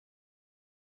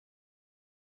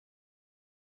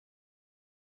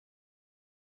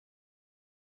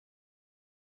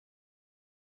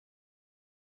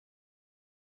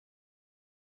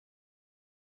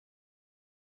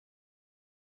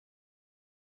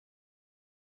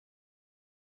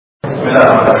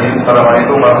Bismillahirrahmanirrahim.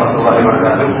 Assalamualaikum warahmatullahi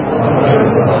wabarakatuh.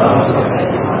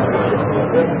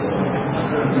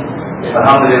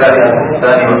 Alhamdulillah ya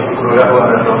Ustadz wa syukur lahu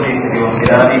ala taufiqihi wa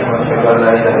amtinani wa asyhadu an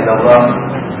la ilaha illallah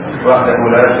wahdahu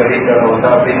la syarika lahu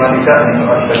ta'ziman li sya'nihi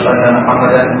wa asyhadu anna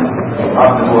Muhammadan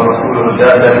abduhu wa rasuluhu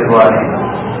zada ridwani.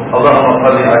 Allahumma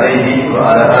shalli alaihi wa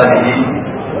ala alihi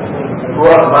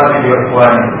wa ashabihi wa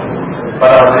ikhwani.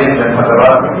 Para hadirin dan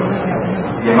hadirat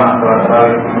jemaah salat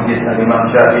tarawih Masjid Imam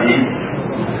Syafi'i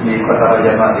di Kota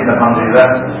Kajian, alhamdulillah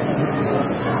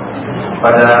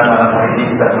pada malam hari ini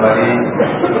kita kembali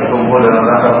berkumpul dalam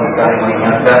rangka untuk saling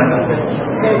mengingatkan,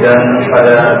 dan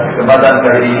pada kesempatan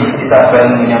kali ini kita akan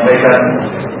menyampaikan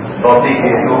topik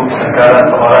yaitu segala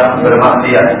seorang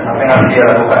bermaksiat, apa yang harus dia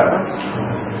lakukan.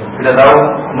 Kita tahu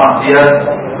maksiat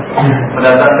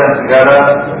mendatangkan segala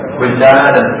bencana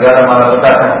dan segala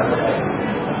malapetaka.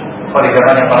 Oleh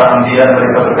karenanya para anbiya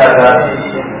mereka berkata,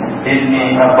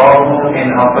 inni akhafu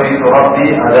in aqaitu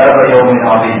rabbi adzab yaumin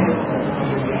 'adzim.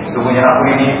 Sesungguhnya aku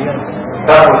ini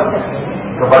takut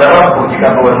kepada Rabbku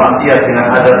jika aku bermaksiat dengan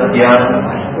azab yang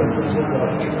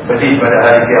pedih pada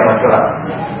hari kiamat kelak.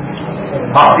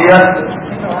 Maksiat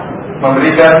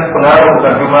memberikan pengaruh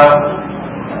bukan cuma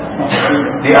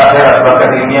di akhirat, bahkan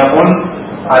di dunia pun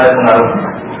ada pengaruhnya.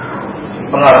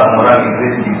 Pengaruh mengurangi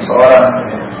rezeki seorang,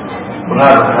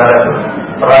 pengaruh terhadap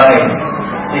perangai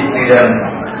istri dan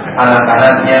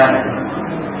anak-anaknya.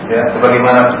 Ya,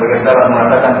 sebagaimana sebagian salaf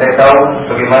mengatakan, saya tahu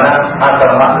bagaimana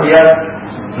asal maksiat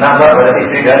nampak pada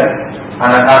istri dan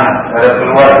anak-anak, pada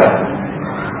keluarga.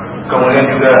 Kemudian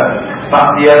juga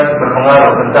maksiat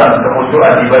berpengaruh tentang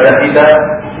kekhusyuan ibadah kita.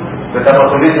 Betapa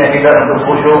sulitnya kita untuk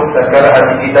khusyuk tatkala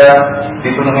hati kita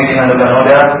dipenuhi dengan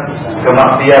noda-noda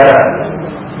kemaksiatan.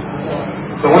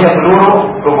 Semuanya seluruh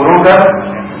keburukan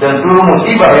dan seluruh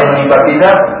musibah yang menimpa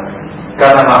kita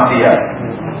karena maksiat.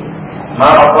 Ma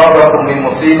asabakum min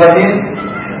musibatin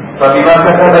fabima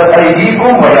kasabat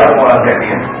aydikum wa ya'fu an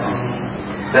katsir.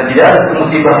 Dan tidak ada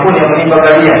musibah pun yang menimpa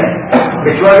kalian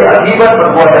kecuali akibat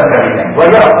perbuatan kalian. Wa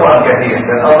ya'fu an katsir,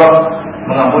 dan Allah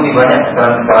mengampuni banyak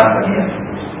kesalahan-kesalahan kalian.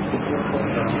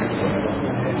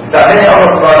 Seandainya Allah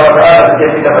Subhanahu wa taala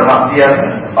setiap kita bermaksiat,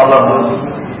 Allah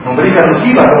memberikan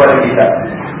musibah kepada kita.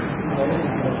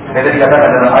 Kita dikatakan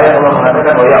dalam ayat, Allah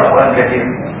mengatakan wa ya'fu an katsir.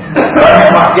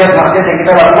 Banyak maksiat-maksiat yang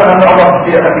kita lakukan namun Allah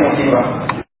tidak kasih musibah.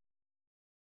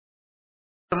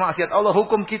 Maksiat Allah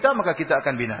hukum kita, maka kita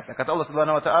akan binasa. Kata Allah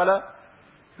Subhanahu wa taala,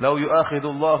 "Lau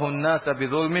yu'akhidullahu an-nasa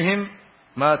bidzulmihim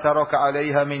ma taraka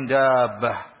 'alaiha min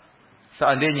dabbah."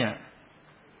 Seandainya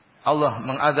Allah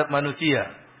mengadab manusia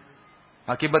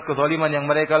akibat kezaliman yang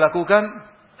mereka lakukan,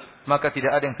 maka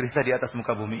tidak ada yang tersisa di atas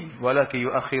muka bumi ini. Walakin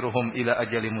yu'akhiruhum ila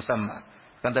ajalin musamma.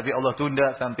 Kan tapi Allah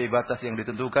tunda sampai batas yang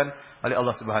ditentukan oleh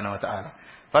Allah Subhanahu wa taala.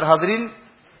 Para hadirin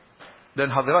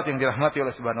dan hadirat yang dirahmati oleh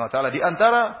Subhanahu wa taala, di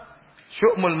antara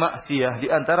syu'mul maksiyah,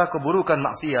 di antara keburukan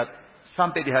maksiat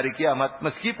sampai di hari kiamat,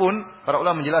 meskipun para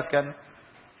ulama menjelaskan,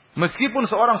 meskipun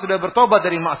seorang sudah bertobat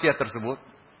dari maksiat tersebut,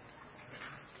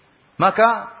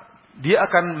 maka dia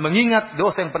akan mengingat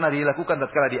dosa yang pernah dilakukan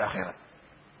tatkala di akhirat.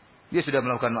 Dia sudah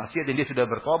melakukan maksiat dan dia sudah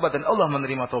bertobat dan Allah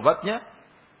menerima tobatnya.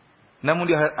 Namun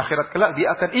di akhirat kelak dia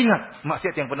akan ingat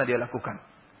maksiat yang pernah dia lakukan.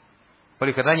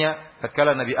 Oleh karenanya,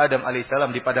 tatkala Nabi Adam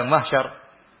alaihissalam di padang mahsyar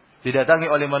didatangi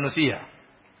oleh manusia,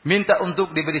 minta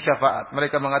untuk diberi syafaat.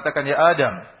 Mereka mengatakan, ya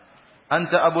Adam,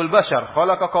 anta abul bashar,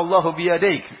 khalaqakallahu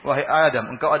biyadaik. Wahai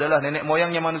Adam, engkau adalah nenek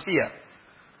moyangnya manusia.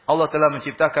 Allah telah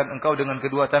menciptakan engkau dengan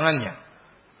kedua tangannya.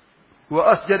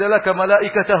 Wa asjadalaka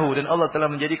malaikatahu, dan Allah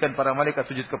telah menjadikan para malaikat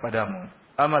sujud kepadamu.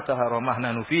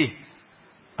 Amataharamahna nufih.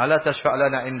 Ala tashfa'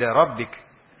 lana inda rabbik.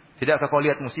 Tidakkah kau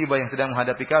lihat musibah yang sedang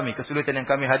menghadapi kami, kesulitan yang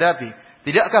kami hadapi?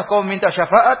 Tidakkah kau minta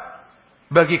syafaat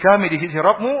bagi kami di sisi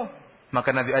Rabbmu? Maka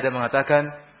Nabi Adam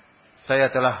mengatakan, saya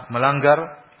telah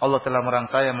melanggar, Allah telah melarang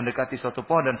saya mendekati suatu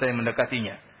pohon dan saya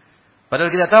mendekatinya.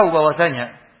 Padahal kita tahu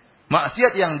bahwasanya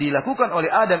maksiat yang dilakukan oleh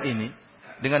Adam ini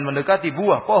dengan mendekati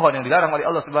buah pohon yang dilarang oleh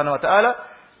Allah Subhanahu wa taala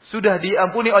sudah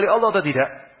diampuni oleh Allah atau tidak?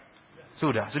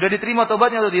 Sudah. Sudah diterima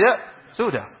tobatnya atau tidak?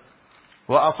 Sudah.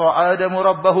 Wa asa Adamu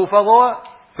rabbahu faghawa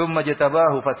thumma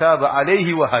jatabahu fataba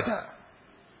alaihi wa hada.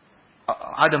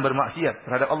 Adam bermaksiat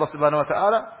terhadap Allah Subhanahu wa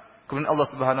taala, kemudian Allah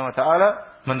Subhanahu wa taala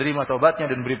menerima taubatnya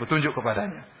dan beri petunjuk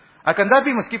kepadanya. Akan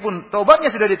tapi meskipun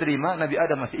taubatnya sudah diterima, Nabi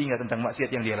Adam masih ingat tentang maksiat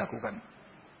yang dia lakukan.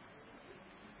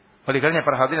 Oleh karenanya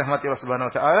para hadirin rahmati Allah Subhanahu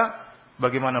wa taala,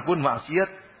 bagaimanapun maksiat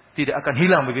tidak akan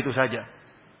hilang begitu saja.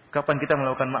 Kapan kita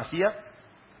melakukan maksiat,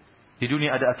 di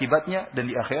dunia ada akibatnya dan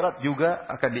di akhirat juga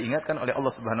akan diingatkan oleh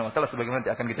Allah Subhanahu wa taala sebagaimana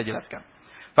akan kita jelaskan.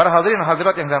 Para hadirin dan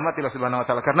hadirat yang dirahmati Allah Subhanahu wa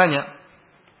taala, karenanya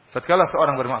tatkala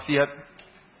seorang bermaksiat,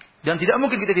 dan tidak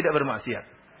mungkin kita tidak bermaksiat.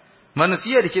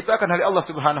 Manusia diciptakan oleh Allah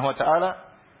Subhanahu wa taala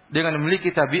dengan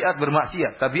memiliki tabiat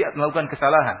bermaksiat, tabiat melakukan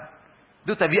kesalahan.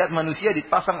 Itu tabiat manusia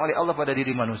dipasang oleh Allah pada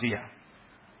diri manusia.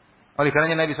 Oleh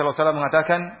karenanya Nabi sallallahu alaihi wasallam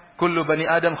mengatakan, "Kullu bani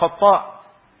Adam khata'."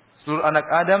 Seluruh anak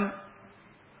Adam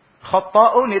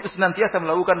khata'un, yaitu senantiasa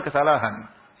melakukan kesalahan.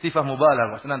 Sifat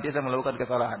mubalaghah, senantiasa melakukan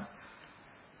kesalahan.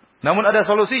 Namun ada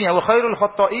solusinya, wa khairul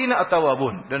khata'ina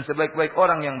at-tawwabun. Dan sebaik-baik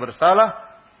orang yang bersalah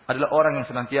adalah orang yang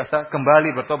senantiasa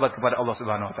kembali bertobat kepada Allah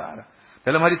Subhanahu wa taala.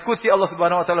 Dalam hadits qudsi Allah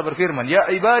Subhanahu wa taala berfirman, "Ya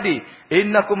ibadi,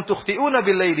 innakum tukhti'una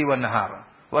bil-laili wan-nahar."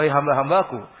 Wahai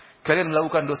hamba-hambaku, kalian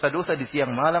melakukan dosa-dosa di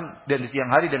siang malam dan di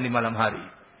siang hari dan di malam hari.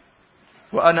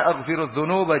 Wa ana aghfiru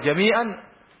dzunuba jami'an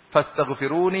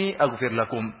fastaghfiruni aghfir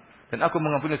lakum. Dan aku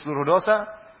mengampuni seluruh dosa,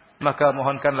 maka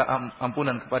mohonkanlah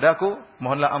ampunan kepadaku,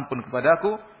 mohonlah ampun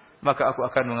kepadaku, maka aku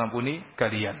akan mengampuni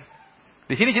kalian.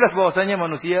 Di sini jelas bahwasanya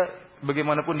manusia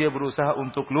bagaimanapun dia berusaha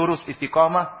untuk lurus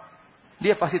istiqamah,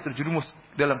 dia pasti terjerumus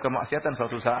dalam kemaksiatan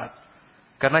suatu saat.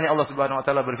 Karenanya Allah Subhanahu wa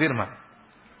taala berfirman,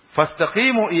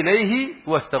 "Fastaqimu ilaihi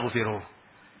wastaghfiruh."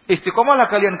 Istiqomahlah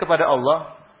kalian kepada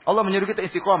Allah. Allah menyuruh kita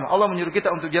istiqamah, Allah menyuruh kita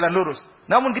untuk jalan lurus.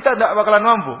 Namun kita tidak bakalan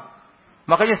mampu.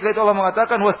 Makanya setelah itu Allah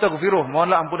mengatakan wastaghfiruh,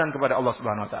 mohonlah ampunan kepada Allah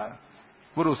Subhanahu wa taala.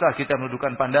 Berusaha kita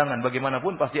menundukkan pandangan,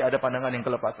 bagaimanapun pasti ada pandangan yang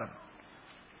kelepasan.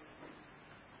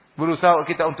 Berusaha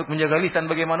kita untuk menjaga lisan,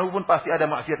 bagaimanapun pasti ada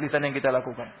maksiat lisan yang kita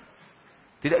lakukan.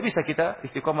 Tidak bisa kita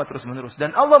istiqamah terus-menerus.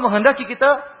 Dan Allah menghendaki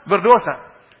kita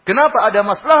berdosa. Kenapa? Ada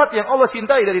maslahat yang Allah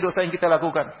cintai dari dosa yang kita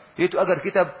lakukan. Yaitu agar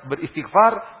kita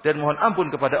beristighfar dan mohon ampun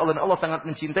kepada Allah. Dan Allah sangat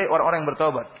mencintai orang-orang yang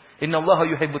bertaubat. Innallaha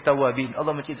yuhibbut tawwabin.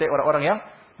 Allah mencintai orang-orang yang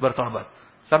bertaubat.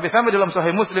 Sampai-sampai dalam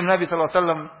Sahih Muslim Nabi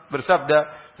SAW bersabda,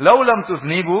 "Laulam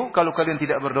tuznibu," kalau kalian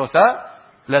tidak berdosa,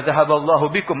 la dhahaballahu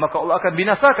bikum, maka Allah akan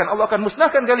binasakan, Allah akan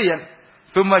musnahkan kalian.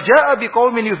 Tsumma jaa'a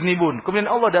biqaumin yuznibun. Kemudian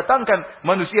Allah datangkan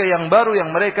manusia yang baru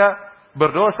yang mereka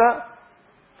berdosa.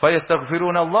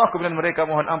 Fayastaghfiruna Allah, kemudian mereka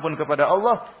mohon ampun kepada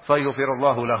Allah,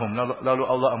 fayaghfirullahu lahum, lalu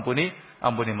Allah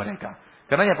ampuni mereka.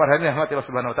 Karenanya para hadirin rahmati Allah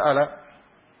Subhanahu wa taala,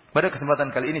 pada kesempatan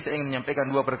kali ini saya ingin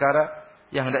menyampaikan dua perkara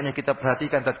yang hendaknya kita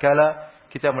perhatikan tatkala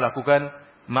kita melakukan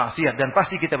maksiat, dan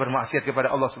pasti kita bermaksiat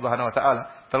kepada Allah Subhanahu wa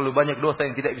taala. Terlalu banyak dosa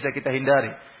yang tidak bisa kita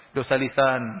hindari. Dosa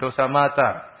lisan, dosa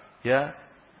mata, ya.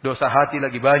 Dosa hati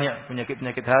lagi banyak,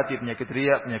 penyakit-penyakit hati, penyakit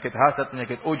riya, penyakit hasad,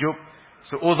 penyakit ujub,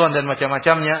 suudzon dan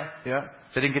macam-macamnya, ya,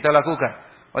 sering kita lakukan.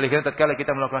 Oleh karena tatkala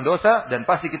kita melakukan dosa, dan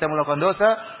pasti kita melakukan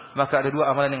dosa, maka ada dua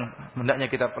amalan yang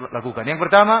hendaknya kita lakukan. Yang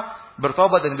pertama,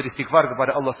 bertobat dan beristighfar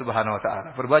kepada Allah Subhanahu wa taala.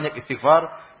 Perbanyak istighfar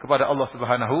kepada Allah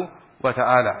Subhanahu wa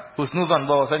taala. Husnudzan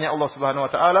bahwasanya Allah Subhanahu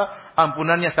wa taala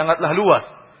ampunannya sangatlah luas.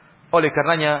 Oleh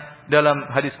karenanya dalam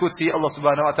hadis qudsi Allah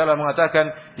Subhanahu wa taala mengatakan,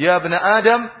 "Ya ibna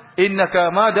Adam, innaka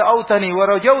ma da'autani wa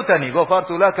rajautani,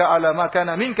 ghafartu laka ala ma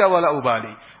kana minka wa la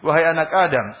ubali." Wahai anak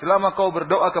Adam, selama kau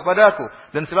berdoa kepadaku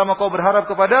dan selama kau berharap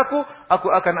kepadaku, aku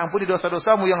akan ampuni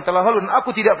dosa-dosamu yang telah lalu dan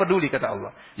aku tidak peduli, kata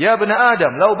Allah. Ya ibna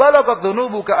Adam, law balagat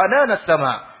dhunubuka ananat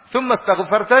sama, thumma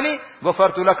astaghfartani,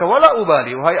 ghafartu laka wa la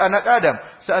ubali. Wahai anak Adam,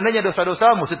 seandainya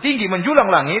dosa-dosamu setinggi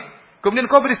menjulang langit, kemudian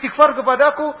kau beristighfar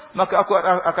kepadaku, maka aku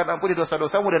akan ampuni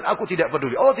dosa-dosamu dan aku tidak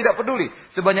peduli. Allah tidak peduli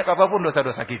sebanyak apapun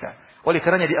dosa-dosa kita. Oleh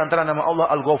karenanya di antara nama Allah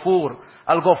Al-Ghafur,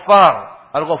 Al-Ghaffar.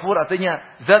 Al-Ghafur artinya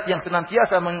zat yang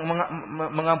senantiasa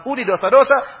mengampuni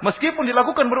dosa-dosa meskipun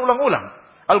dilakukan berulang-ulang.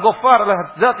 Al-Ghaffar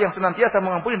adalah zat yang senantiasa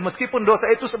mengampuni meskipun dosa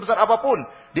itu sebesar apapun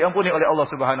diampuni oleh Allah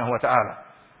Subhanahu wa taala.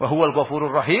 Wa huwal Ghafurur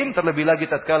Rahim, terlebih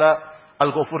lagi tatkala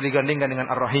Al-Ghafur digandingkan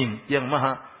dengan Ar-Rahim, yang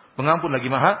Maha Pengampun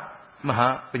lagi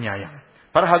Maha Penyayang.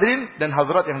 Para hadirin dan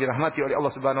hadirat yang dirahmati oleh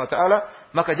Allah Subhanahu wa taala,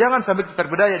 maka jangan sampai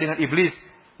terberdaya dengan iblis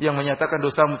yang menyatakan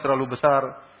dosamu terlalu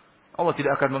besar, Allah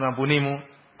tidak akan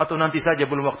mengampunimu, atau nanti saja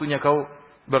belum waktunya kau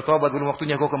bertobat, belum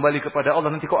waktunya kau kembali kepada Allah,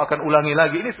 nanti kau akan ulangi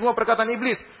lagi. Ini semua perkataan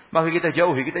iblis. Maka kita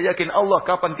jauhi, kita yakin Allah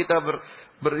kapan kita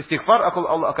beristighfar,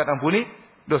 Allah akan ampuni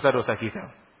dosa-dosa kita.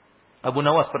 Abu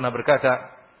Nawas pernah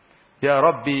berkata, "Ya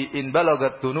Rabbi, in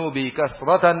balagat dunubi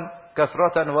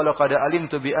kasratan walau qad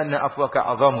alimtu bi anna afwaka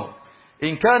azamu.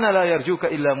 In kana la yarjuka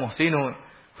illa muhsinun,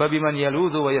 fabiman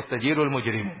yaludhu wa yastajirul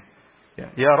mujrimun."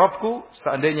 Ya Rabbku,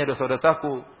 seandainya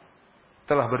dosa-dosaku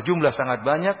telah berjumlah sangat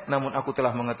banyak, namun aku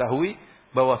telah mengetahui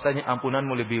bahwasanya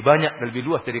ampunanmu lebih banyak dan lebih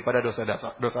luas daripada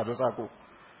dosa-dosaku.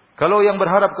 Kalau yang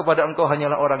berharap kepada engkau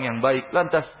hanyalah orang yang baik,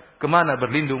 lantas kemana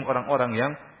berlindung orang-orang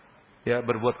yang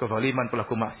berbuat kezaliman,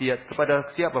 pelaku maksiat?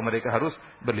 Kepada siapa mereka harus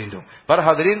berlindung? Para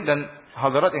hadirin dan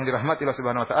hadirat yang dirahmati Allah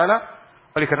Subhanahu wa taala,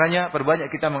 oleh karenanya perbanyak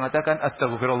kita mengatakan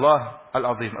astagfirullah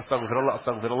al-azim, astagfirullah,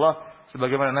 astagfirullah,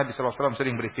 sebagaimana Nabi sallallahu alaihi wasallam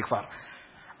sering beristighfar.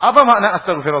 Apa makna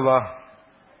astagfirullah?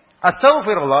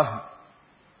 Astaghfirullah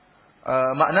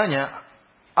maknanya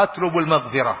atrubul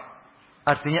maghfirah.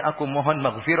 artinya aku mohon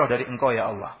maghfirah dari Engkau ya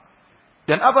Allah.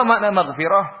 Dan apa makna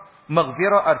maghfirah?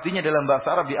 Maghfirah artinya dalam bahasa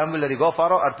Arab diambil dari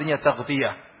ghafara, artinya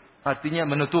taghtiyah, artinya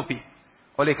menutupi.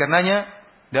 Oleh karenanya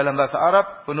dalam bahasa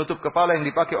Arab penutup kepala yang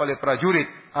dipakai oleh prajurit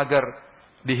agar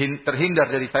terhindar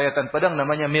dari sayatan pedang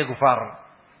namanya mighfar.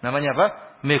 Namanya apa?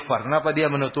 Mighfar. Kenapa dia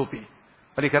menutupi?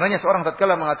 Oleh karenanya seorang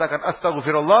tatkala mengatakan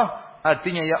astaghfirullah,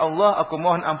 artinya ya Allah aku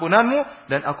mohon ampunanmu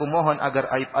dan aku mohon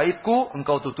agar aib-aibku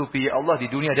engkau tutupi ya Allah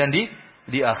di dunia dan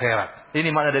di akhirat.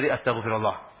 Ini makna dari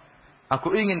astaghfirullah.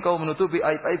 Aku ingin kau menutupi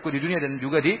aib-aibku di dunia dan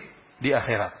juga di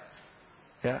akhirat.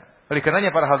 Ya. Oleh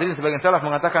karenanya para hadirin sebagian salaf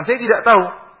mengatakan, saya tidak tahu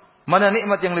mana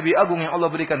nikmat yang lebih agung yang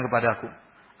Allah berikan kepadaku.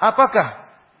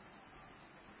 Apakah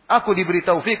aku diberi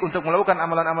taufik untuk melakukan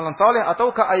amalan-amalan saleh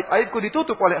ataukah aib-aibku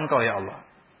ditutup oleh Engkau ya Allah?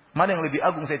 Mana yang lebih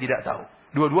agung saya tidak tahu.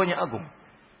 Dua-duanya agung.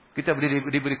 Kita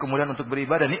diberi kemudahan untuk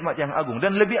beribadah, nikmat yang agung.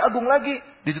 Dan lebih agung lagi,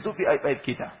 ditutupi aib-aib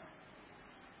kita.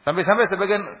 Sampai-sampai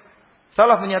sebagian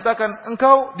salaf menyatakan,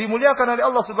 engkau dimuliakan oleh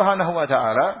Allah Subhanahu wa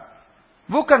Ta'ala,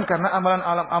 bukan karena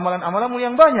amalan-amalanmu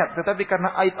yang banyak, tetapi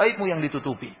karena aib-aibmu yang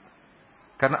ditutupi.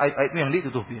 Karena aib-aibmu yang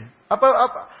ditutupi.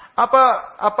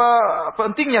 Apa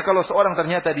pentingnya kalau seorang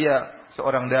ternyata dia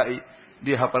seorang dai,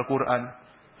 dia hafal Quran,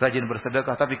 rajin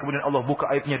bersedekah, tapi kemudian Allah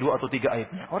buka aibnya 2 atau 3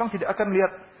 aibnya. Orang tidak akan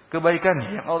lihat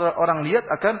kebaikannya. Yang orang lihat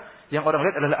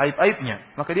adalah aib-aibnya.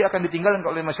 Maka dia akan ditinggalkan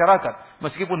oleh masyarakat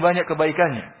meskipun banyak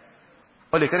kebaikannya.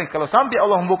 Oleh karena kalau sampai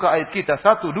Allah membuka aib kita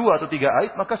 1, 2 atau 3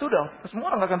 aib, maka sudah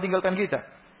semua orang akan tinggalkan kita.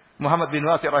 Muhammad bin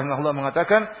Wasi' rahimahullah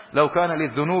mengatakan, "Lau kana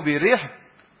lidzunubi rih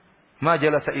ma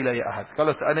jalasa ilayya ahad."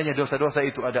 Kalau seandainya dosa-dosa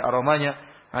itu ada aromanya,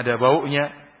 ada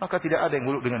baunya, maka tidak ada yang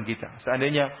duduk dengan kita.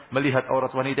 Seandainya melihat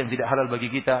aurat wanita yang tidak halal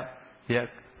bagi kita, ya,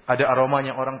 ada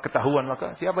aromanya orang ketahuan,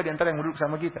 maka siapa di antara yang duduk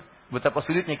sama kita? Betapa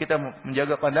sulitnya kita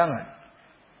menjaga pandangan.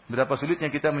 Betapa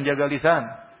sulitnya kita menjaga lisan.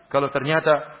 Kalau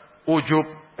ternyata ujub,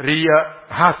 riya,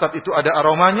 hasad itu ada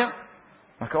aromanya,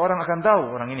 maka orang akan tahu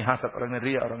orang ini hasad, orang ini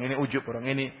riya, orang ini ujub, orang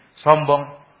ini sombong,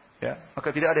 ya. Maka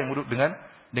tidak ada yang duduk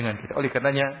dengan kita. Oleh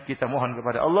karenanya kita mohon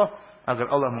kepada Allah agar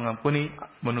Allah mengampuni,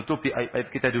 menutupi aib-aib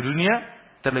kita di dunia,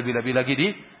 terlebih-lebih lagi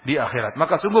di akhirat.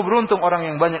 Maka sungguh beruntung orang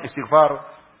yang banyak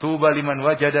istighfar. Tuba liman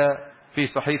wajada fi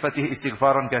sahifatihi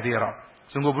istighfaran katsira.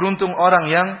 Sungguh beruntung orang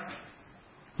yang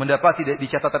mendapati di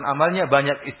catatan amalnya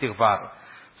banyak istighfar.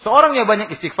 Seorang yang banyak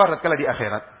istighfar tatkala di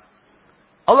akhirat,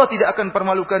 Allah tidak akan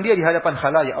permalukan dia di hadapan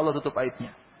khalayak. Allah tutup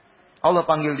aibnya. Allah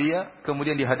panggil dia,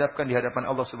 kemudian dihadapkan di hadapan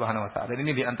Allah Subhanahu wa Ta'ala. Dan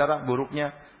ini di antara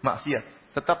buruknya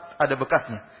maksiat. Tetap ada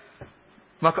bekasnya.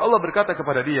 Maka Allah berkata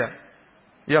kepada dia,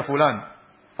 "Ya fulan,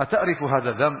 ata'rifu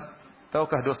hadza dzam?"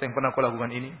 Tahukah dosa yang pernah kau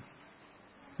lakukan ini?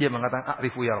 Dia mengatakan,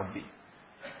 "A'rifu ya Rabbi."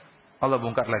 Allah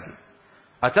bongkar lagi.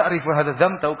 "Ata'rifu hadza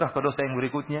dzam?" Tahukah kau dosa yang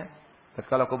berikutnya?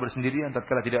 Tatkala kau bersendirian,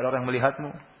 tatkala tidak ada orang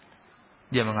melihatmu.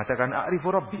 Dia mengatakan, "A'rifu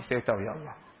Rabbi." Saya tahu ya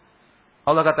Allah.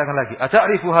 Allah katakan lagi,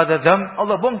 "Ata'rifu hadza dzam?"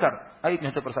 Allah bongkar aibnya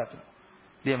satu persatu.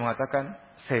 Dia mengatakan,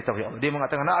 "Saya tahu ya Allah." Dia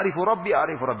mengatakan, "A'rifu Rabbi,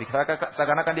 a'rifu Rabbi."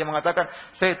 Seakan-akan dia mengatakan,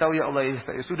 "Saya tahu ya Allah,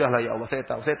 sudahlah ya Allah, saya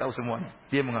tahu semuanya."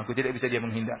 Dia mengaku, tidak bisa dia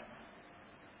menghindar.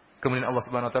 Kemudian Allah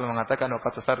Subhanahu wa taala mengatakan, "Wa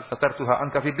qad satartuha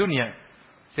anka fid dunya."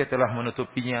 Saya telah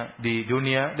menutupinya di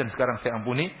dunia dan sekarang saya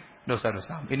ampuni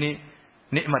dosa-dosa. Ini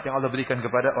nikmat yang Allah berikan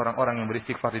kepada orang-orang yang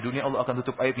beristighfar di dunia, Allah akan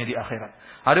tutup aibnya di akhirat.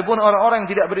 Adapun orang-orang yang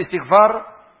tidak beristighfar,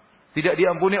 tidak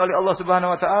diampuni oleh Allah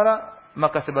Subhanahu wa taala,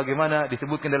 maka sebagaimana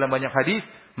disebutkan dalam banyak hadis,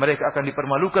 mereka akan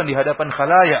dipermalukan di hadapan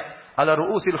khalayak. Ala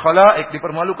ru'usil khalaik,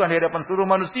 dipermalukan di hadapan seluruh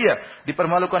manusia,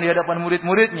 dipermalukan di hadapan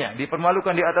murid-muridnya,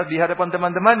 dipermalukan di hadapan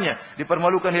teman-temannya,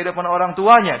 dipermalukan di hadapan orang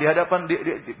tuanya,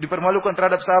 dipermalukan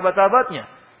terhadap sahabat-sahabatnya.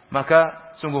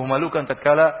 Maka sungguh memalukan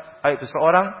tatkala aib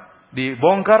seseorang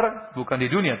dibongkar bukan di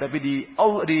dunia tapi di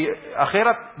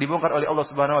akhirat, dibongkar oleh Allah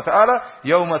Subhanahu wa taala,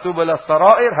 yauma tubalas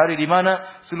sarair, hari di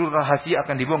mana seluruh rahasia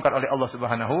akan dibongkar oleh Allah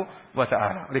Subhanahu wa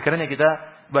taala. Oleh karenanya kita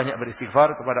banyak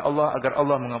beristighfar kepada Allah agar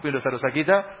Allah mengampuni dosa-dosa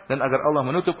kita dan agar Allah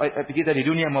menutup aib kita di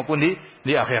dunia maupun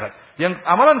di akhirat. Yang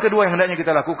amalan kedua yang hendaknya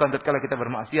kita lakukan tatkala kita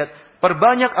bermaksiat,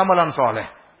 perbanyak amalan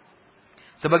soleh.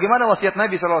 Sebagaimana wasiat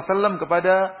Nabi sallallahu alaihi wasallam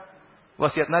kepada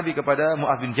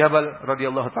Mu'adz bin Jabal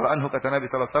radhiyallahu taala anhu, kata Nabi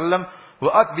sallallahu alaihi wasallam,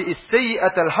 "Wa atbi'is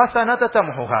sayyi'atal hasanata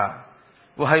tamhuha."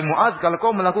 Wahai Mu'adz, kalau kau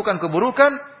melakukan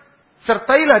keburukan,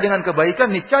 sertailah dengan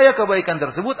kebaikan, niscaya kebaikan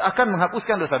tersebut akan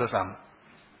menghapuskan dosa-dosamu.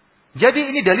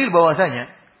 Jadi ini dalil bahwasanya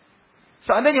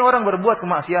seandainya orang berbuat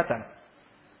kemaksiatan,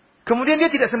 kemudian dia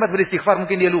tidak sempat beristighfar,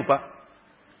 mungkin dia lupa.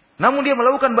 Namun dia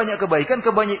melakukan banyak kebaikan,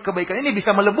 kebaikan ini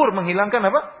bisa melebur, menghilangkan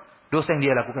apa? Dosa yang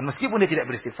dia lakukan meskipun dia tidak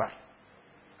beristighfar.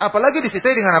 Apalagi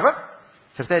disertai dengan apa?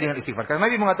 Sertai dengan istighfar. Karena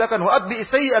Nabi mengatakan, "Wa atbi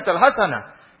sayyi'atal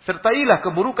hasanah." Sertailah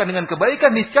keburukan dengan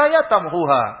kebaikan, niscaya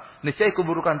tamhuha. Niscaya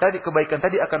kebaikan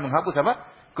tadi akan menghapus apa?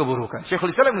 keburukan.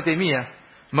 Syekhul Islam Ibnu Taimiyah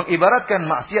mengibaratkan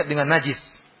maksiat dengan najis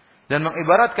dan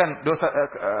mengibaratkan dosa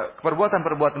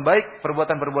perbuatan-perbuatan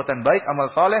baik,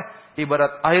 amal saleh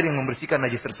ibarat air yang membersihkan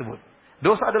najis tersebut.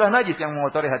 Dosa adalah najis yang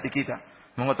mengotori hati kita,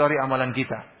 mengotori amalan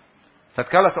kita.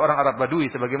 Tatkala seorang Arab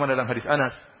Badui sebagaimana dalam hadis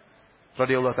Anas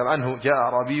radhiyallahu ta'ala anhu, ja'a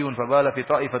Arabiyyun fabala fi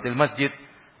ta'ifatil masjid.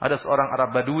 Ada seorang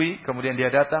Arab Badui, kemudian dia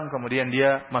datang, kemudian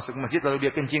dia masuk masjid, lalu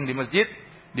dia kencing di masjid,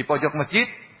 di pojok masjid.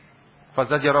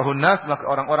 Fazajarahun nas, maka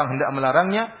orang-orang hendak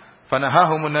melarangnya.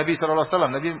 Fanahahumun Nabi sallallahu alaihi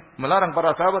wasallam. Nabi melarang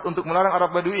para sahabat untuk melarang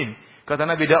Arab Badui ini. Kata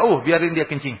Nabi, "Da'uh, biarin dia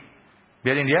kencing."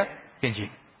 Biarin dia kencing.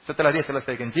 Setelah dia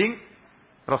selesai kencing,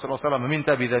 Rasulullah SAW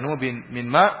meminta bidanubin min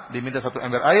ma, diminta satu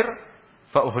ember air,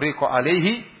 fa uhriqa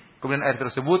alaihi, kemudian air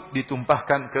tersebut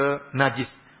ditumpahkan ke najis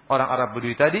orang Arab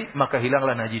Badui tadi, maka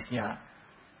hilanglah najisnya.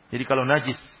 Jadi kalau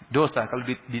najis, dosa, kalau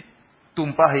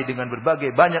ditumpahi dengan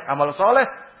berbagai banyak amal soleh,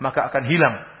 maka akan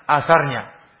hilang asarnya.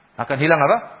 Akan hilang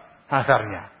apa?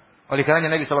 Asarnya. Oleh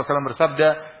karenanya Nabi SAW bersabda,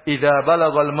 "Idza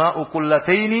balagal ma'u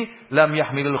kullataini lam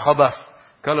yahmilul khabath."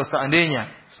 Kalau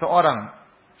seandainya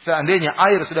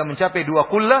air sudah mencapai 2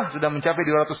 kullah, sudah mencapai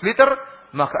 200 liter,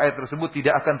 maka air tersebut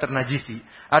tidak akan ternajisi.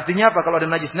 Artinya apa? Kalau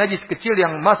ada najis-najis kecil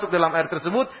yang masuk dalam air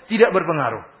tersebut, tidak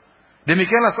berpengaruh.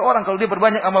 Demikianlah seorang kalau dia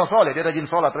berbanyak amal soleh, dia rajin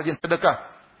sholat, rajin sedekah,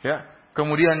 ya,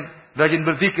 kemudian rajin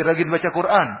berzikir, rajin baca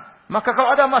Quran, maka kalau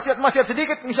ada maksiat-maksiat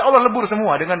sedikit, insya Allah lebur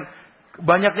semua dengan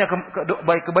banyaknya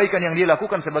kebaikan yang dia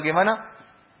lakukan, sebagaimana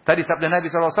tadi sabda Nabi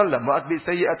SAW, "Wa'atbi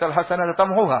sayyi'atal hasanata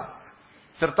tamhuha."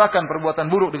 Sertakan perbuatan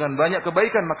buruk dengan banyak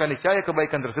kebaikan, maka niscaya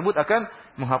kebaikan tersebut akan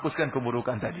menghapuskan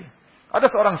keburukan tadi. Ada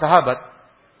seorang sahabat,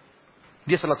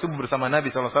 dia salat subuh bersama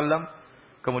Nabi SAW.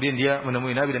 Kemudian dia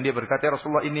menemui Nabi dan dia berkata, "Ya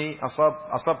Rasulullah, ini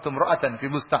asabtu imra'atan fi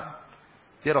bustan."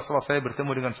 Ya Rasulullah, saya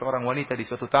bertemu dengan seorang wanita di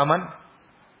suatu taman.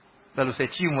 Lalu saya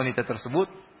cium wanita tersebut.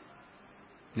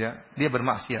 Ya, dia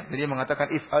bermaksiat. Dia mengatakan,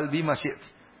 "If'al bima syi't."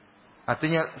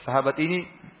 Artinya sahabat ini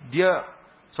dia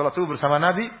salat subuh bersama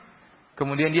Nabi,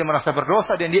 kemudian dia merasa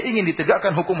berdosa dan dia ingin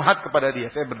ditegakkan hukum had kepada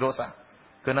dia. Saya berdosa.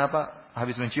 Kenapa?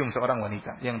 Habis mencium seorang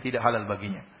wanita yang tidak halal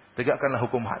baginya. Tegakkanlah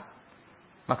hukum had.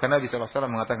 Maka Nabi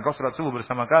SAW mengatakan, "Kau salat subuh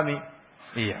bersama kami?"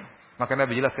 Iya. Maka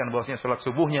Nabi jelaskan bahwasanya salat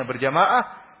subuhnya berjamaah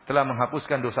telah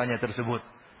menghapuskan dosanya tersebut.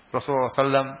 Rasulullah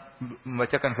SAW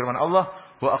membacakan firman Allah,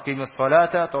 "Wa aqimus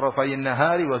salata tarafayin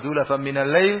nahari wa zulafan minal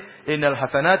lail, innal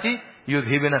hasanati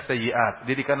yudhhibnas sayyi'at."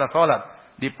 Dirikanlah salat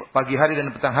di pagi hari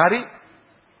dan petang hari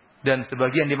dan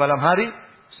sebagian di malam hari,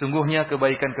 sungguhnya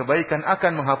kebaikan-kebaikan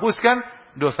akan menghapuskan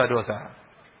dosa-dosa.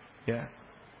 Ya.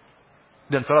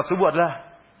 Dan salat subuh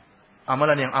adalah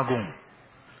amalan yang agung.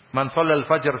 Man shallal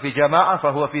fajr fi jamaah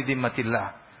fa huwa fi dhimmatillah.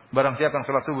 Barang siapa yang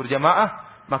salat subuh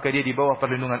berjamaah, maka dia di bawah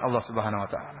perlindungan Allah Subhanahu wa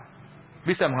taala.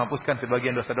 Bisa menghapuskan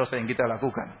sebagian dosa-dosa yang kita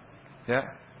lakukan. Ya.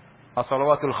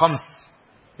 As-shalawatul khams.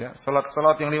 Ya,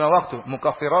 salat yang 5 waktu,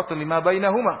 mukaffiratun lima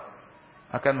bainahuma.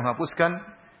 Akan menghapuskan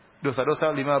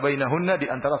dosa-dosa lima bainahunna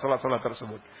di antara salat-salat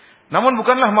tersebut. Namun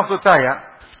bukanlah maksud saya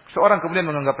seorang kemudian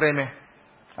menganggap remeh.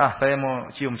 Saya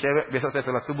mau cium cewek, besok saya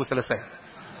salat subuh selesai.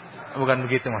 Bukan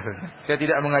begitu maksudnya. Saya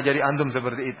tidak mengajari antum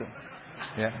seperti itu.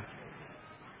 Ya.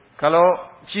 Kalau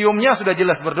ciumnya sudah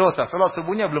jelas berdosa, salat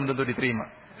subuhnya belum tentu diterima.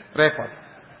 Repot.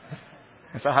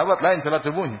 Sahabat lain salat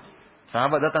subuhnya.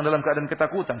 Sahabat datang dalam keadaan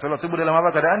ketakutan. Salat subuh dalam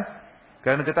apa keadaan?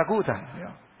 Keadaan ketakutan. Ya.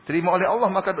 Terima oleh Allah,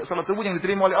 maka salat subuh yang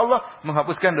diterima oleh Allah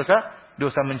menghapuskan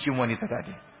dosa mencium wanita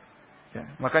tadi. Ya.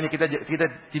 Makanya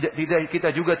kita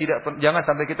juga jangan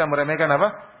sampai kita meremehkan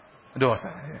apa? Dosa.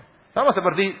 Ya. Sama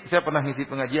seperti saya pernah ngisi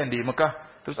pengajian di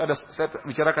Mekah, terus saya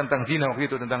bicarakan tentang zina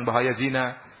waktu itu, tentang bahaya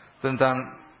zina,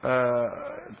 tentang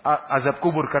azab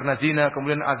kubur karena zina,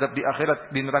 kemudian azab di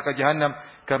akhirat di neraka jahanam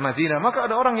karena zina. Maka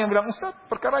ada orang yang bilang, "Ustaz,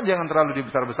 perkara jangan terlalu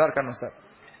dibesar-besarkan, Ustaz.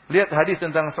 Lihat hadis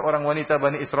tentang seorang wanita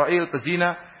Bani Israel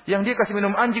pezina yang dia kasih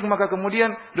minum anjing, maka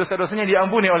kemudian dosa-dosanya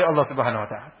diampuni oleh Allah Subhanahu wa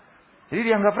taala." Jadi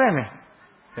dianggap remeh.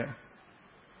 Ya.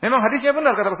 Memang hadisnya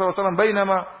benar kata Rasulullah SAW,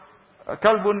 "Bainama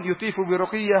kalbun yutifu bi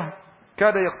ruqiyah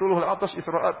kada yaqtuluhu al-'atash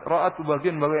ra'at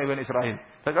bagian Bani Israil."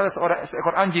 Terkadang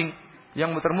seekor anjing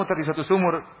yang muter-muter di satu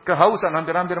sumur, kehausan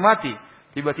hampir-hampir mati,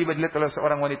 tiba-tiba dilihat oleh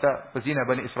seorang wanita pezina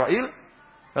Bani Israil,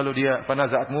 lalu dia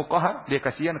fanaza'at muqaha, dia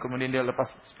kasihan, kemudian dia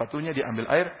lepas sepatunya, dia ambil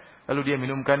air, lalu dia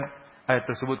minumkan air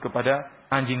tersebut kepada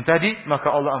anjing tadi,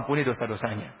 maka Allah ampuni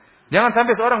dosa-dosanya. Jangan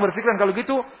sampai seorang berpikiran kalau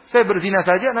gitu saya berzina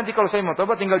saja, nanti kalau saya mau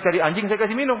tobat tinggal cari anjing saya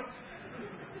kasih minum.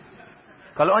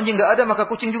 Kalau anjing enggak ada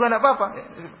maka kucing juga enggak apa-apa.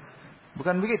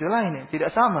 Bukan begitu, lain,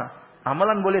 tidak sama.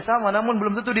 Amalan boleh sama namun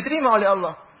belum tentu diterima oleh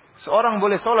Allah. Seorang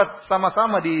boleh sholat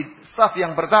sama-sama di saf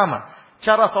yang pertama.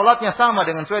 Cara sholatnya sama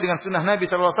sesuai dengan sunnah Nabi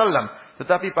SAW.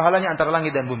 Tetapi pahalanya antara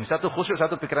langit dan bumi. Satu khusyuk,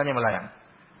 satu pikirannya melayang.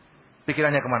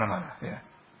 Pikirannya kemana-mana. Ya.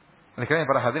 Oleh karena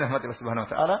para hadirin rahmati Allah Subhanahu wa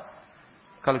taala,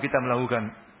 kalau kita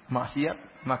melakukan maksiat,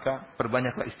 maka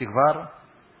perbanyaklah istighfar,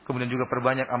 kemudian juga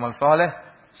perbanyak amal saleh.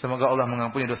 Semoga Allah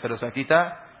mengampuni dosa-dosa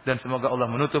kita dan semoga Allah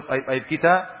menutup aib-aib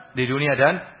kita di dunia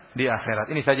dan di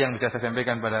akhirat. Ini saja yang bisa saya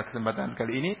sampaikan pada kesempatan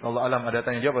kali ini. Allah alam, ada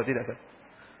tanya jawab atau tidak, Ustaz?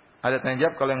 Ada tanya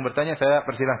jawab? Kalau yang bertanya saya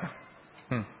persilahkan.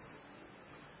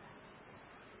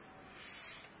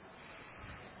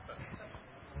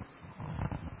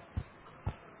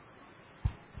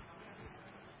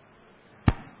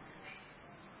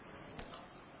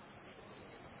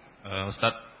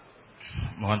 Ustadz,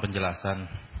 mohon penjelasan.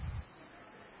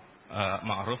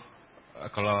 Ma'ruf,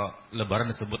 kalau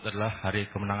Lebaran disebut adalah hari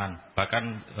kemenangan,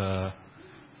 bahkan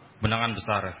kemenangan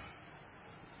besar.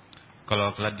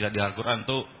 Kalau kita lihat di Al-Quran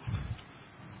tuh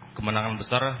kemenangan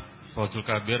besar, Fawzul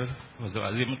Kabir, Fawzul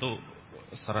Azim itu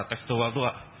secara tekstual itu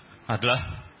adalah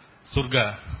surga.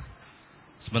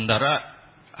 Sementara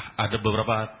ada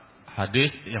beberapa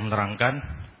hadis yang menerangkan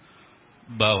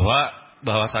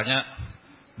bahwasanya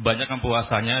banyak yang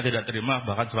puasanya tidak terima,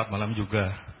 bahkan sholat malam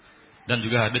juga. Dan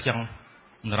juga hadis yang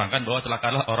menerangkan bahwa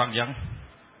celakalah orang yang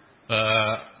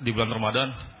di bulan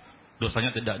Ramadan dosanya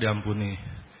tidak diampuni.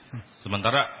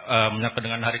 Sementara menyangkut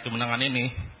dengan hari kemenangan ini,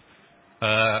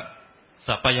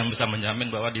 siapa yang bisa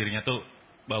menjamin bahwa dirinya tuh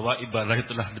bahwa ibadah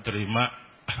itulah diterima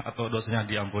atau dosanya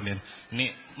diampunin?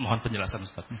 Ini mohon penjelasan,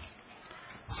 Ustaz.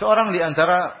 Seorang di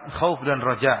antara khauf dan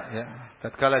raja, ya,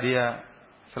 tatkala dia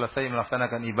selesai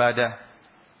melaksanakan ibadah,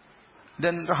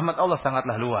 dan rahmat Allah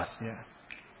sangatlah luas, ya.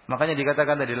 Makanya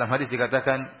dikatakan tadi dalam hadis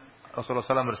dikatakan Rasulullah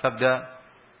SAW bersabda,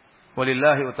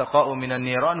 "Walillahi utaqa'u minan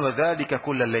niran wa dzalika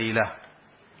kullal lailah."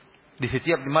 Di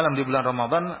setiap malam di bulan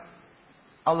Ramadan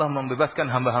Allah membebaskan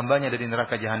hamba-hambanya dari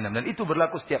neraka jahanam, dan itu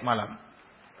berlaku setiap malam.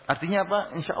 Artinya apa?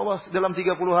 Insya Allah dalam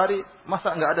 30 hari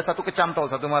masa enggak ada satu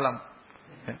kecantol satu malam.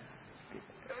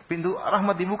 Pintu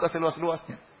rahmat dibuka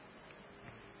seluas-luasnya.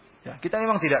 Ya, kita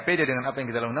memang tidak pede dengan apa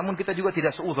yang kita lakukan, namun kita juga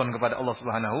tidak suudzon kepada Allah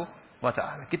Subhanahu wa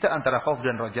taala. Kita antara khauf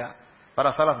dan raja.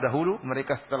 Para salaf dahulu,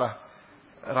 mereka setelah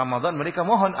Ramadan, mereka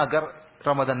mohon agar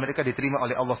Ramadan mereka diterima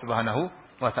oleh Allah Subhanahu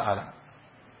wa taala.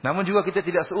 Namun juga kita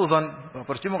tidak suudzon,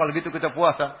 percuma kalau gitu kita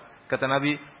puasa. Kata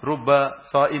Nabi, "Rubba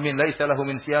shaimin laisa lahu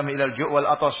min siyami ilal ju' wal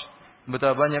atash."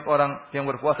 Betapa banyak orang yang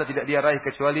berpuasa tidak dia raih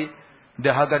kecuali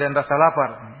dahaga dan rasa lapar.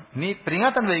 Ini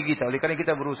peringatan bagi kita. Oleh karena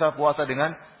kita berusaha puasa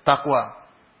dengan takwa.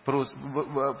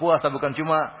 Puasa bukan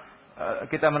cuma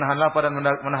kita menahan lapar dan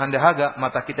menahan dahaga,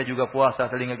 mata kita juga puasa,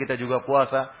 telinga kita juga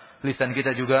puasa, lisan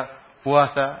kita juga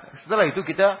puasa. Setelah itu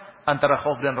kita antara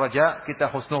khauf dan raja, kita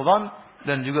husnudzon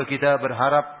dan juga kita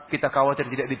berharap, kita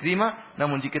khawatir tidak diterima,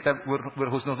 namun jika kita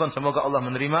berhusnudzon semoga Allah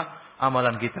menerima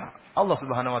amalan kita. Allah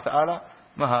Subhanahu wa taala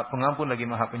Maha Pengampun lagi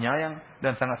Maha Penyayang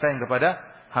dan sangat sayang kepada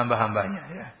hamba-hambanya,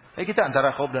 ya. Kita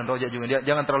antara khauf dan raja juga.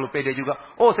 Jangan terlalu pede juga.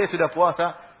 Oh, saya sudah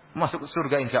puasa, masuk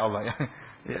surga insyaallah, ya.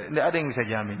 Tidak ada yang bisa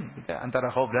jamin. Kita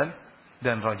antara khauf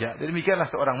dan raja. Jadi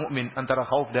demikianlah seorang mukmin antara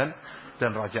khauf dan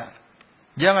raja.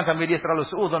 Jangan sampai dia terlalu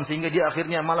suudzon sehingga dia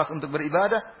akhirnya malas untuk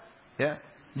beribadah, ya.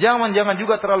 Jangan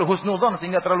juga terlalu husnudzon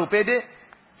sehingga terlalu pede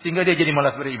sehingga dia jadi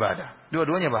malas beribadah.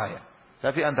 Dua-duanya bahaya.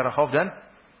 Tapi antara khauf dan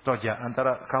raja,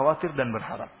 antara khawatir dan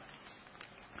berharap.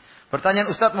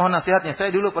 Pertanyaan, Ustadz mohon nasihatnya.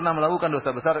 Saya dulu pernah melakukan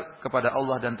dosa besar kepada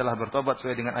Allah dan telah bertobat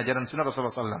sesuai dengan ajaran sunnah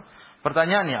Rasulullah SAW.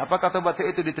 Pertanyaannya, apakah tobat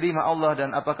saya itu diterima Allah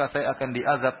dan apakah saya akan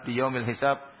diazab di yaumil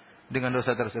hisab dengan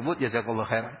dosa tersebut? Jazakallahu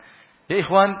khairan. Ya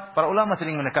ikhwan, para ulama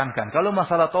sering menekankan, kalau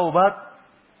masalah taubat,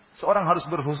 seorang harus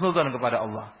berhusnudzon kepada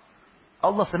Allah.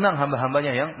 Allah senang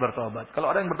hamba-hambanya yang bertobat. Kalau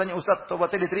ada yang bertanya, Ustadz,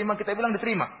 tobat saya diterima? Kita bilang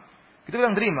diterima. Kita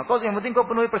bilang terima. Kau yang penting kau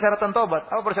penuhi persyaratan taubat.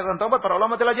 Apa persyaratan taubat? Para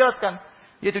ulama telah jelaskan.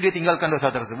 Yaitu dia tinggalkan dosa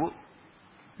tersebut.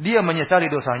 Dia menyesali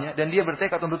dosanya dan dia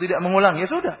bertekad untuk tidak mengulang. Ya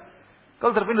sudah.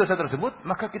 Kalau terpilih dosa tersebut,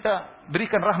 maka kita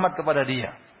berikan rahmat kepada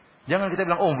dia. Jangan kita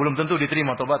bilang, oh belum tentu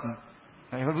diterima taubatmu.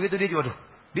 Nah, begitu dia, waduh,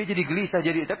 dia jadi gelisah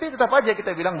jadi. Tapi tetap aja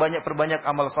kita bilang perbanyak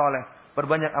amal saleh,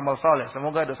 perbanyak amal saleh.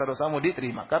 Semoga dosa-dosamu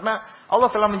diterima. Karena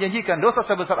Allah telah menjanjikan dosa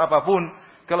sebesar apapun,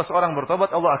 kalau seorang bertobat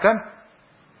Allah akan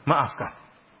maafkan.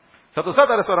 Suatu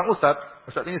saat ada seorang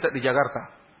ustadz ini ustadz di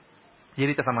Jakarta.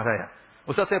 Cerita sama saya.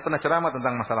 Ustadz, saya pernah ceramah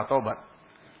tentang masalah taubat.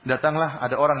 Datanglah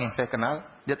ada orang yang saya kenal,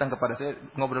 datang kepada saya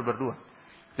ngobrol berdua.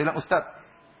 Dia bilang, Ustadz,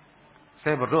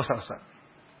 saya berdosa, Ustadz.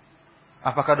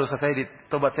 Apakah dosa saya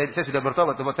tobat saya sudah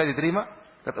bertobat, tobat saya diterima?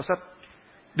 Kata Ustadz,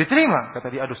 diterima. Kata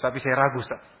dia, aduh, tapi saya ragu,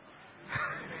 Ustadz.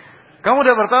 Kamu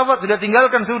sudah bertobat, sudah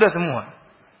tinggalkan sudah semua.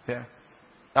 Ya.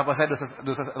 Apa saya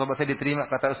dosa tobat saya diterima?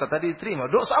 Kata Ustadz tadi diterima.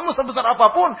 Dosamu sebesar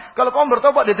apapun, kalau kamu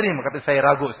bertobat diterima. Kata saya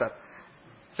ragu, Ustadz.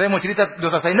 Saya mau cerita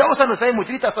dosa saya. Tidak usah, saya mau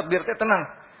cerita Ustaz biar saya tenang.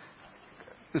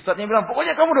 Ustaznya bilang,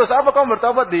 pokoknya kamu dosa apa kamu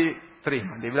bertobat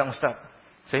diterima. Dia bilang, Ustaz,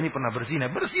 Saya ini pernah berzina.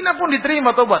 Berzina pun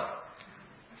diterima tobat.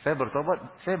 Saya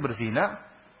bertobat, saya berzina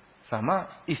sama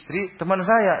istri teman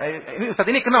saya. Ini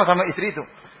Ustadz ini kenal sama istri itu.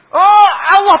 Oh,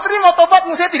 Allah terima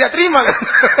tobatmu, saya tidak terima.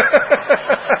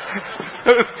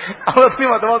 Allah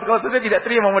terima tobat, kalau saya tidak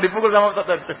terima, mau dipukul sama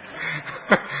Ustadz.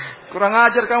 Kurang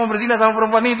ajar kamu berzina sama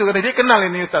perempuan itu, karena dia kenal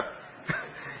ini Ustadz.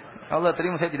 Allah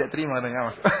terima, saya tidak terima, katanya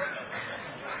Mas.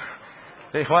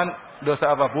 Ikhwan,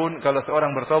 dosa apapun kalau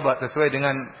seorang bertobat sesuai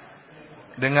dengan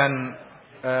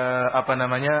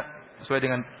sesuai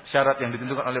dengan syarat yang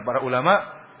ditentukan oleh para ulama,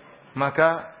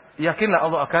 maka yakinlah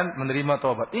Allah akan menerima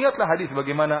taubat. Ingatlah hadis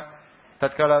bagaimana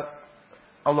tatkala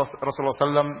Rasulullah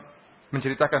SAW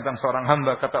menceritakan tentang seorang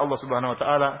hamba, kata Allah Subhanahu Wa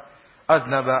Taala,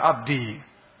 "Aznaba abdi,"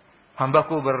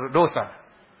 hambaku berdosa.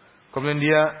 Kemudian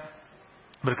dia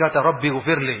berkata, "Rabbi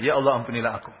ghfirli," ya Allah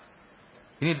ampunilah aku.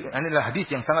 Ini adalah hadis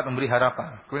yang sangat memberi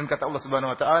harapan. Kemudian kata Allah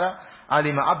Subhanahu Wa Taala,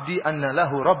 "Alima abdi anna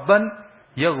lahu rabban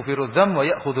yaghfiru dzam wa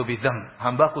ya'khudhu bidzam."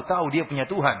 Hambaku tahu dia punya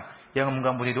Tuhan yang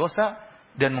mengampuni dosa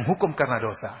dan menghukum karena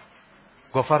dosa.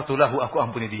 Ghafartu lahu, aku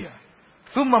ampuni dia.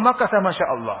 Tsumma makatha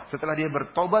masyaallah. Setelah dia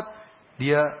bertobat,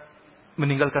 dia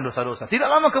meninggalkan dosa-dosa. Tidak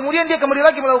lama kemudian dia kembali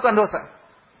lagi melakukan dosa.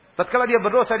 Tatkala dia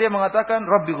berdosa, dia mengatakan,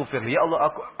 "Rabbi ghfirli," ya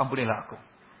Allah, ampunilah aku.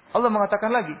 Allah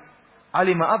mengatakan lagi,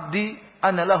 "Alima abdi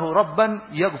anna lahu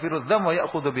rabban yaghfiru dzam wa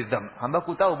ya'khudhu bidzam."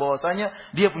 Hambaku tahu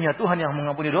bahwasanya dia punya Tuhan yang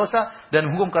mengampuni dosa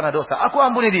dan menghukum karena dosa. Aku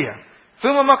ampuni dia.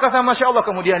 Semua maka sama masyaallah,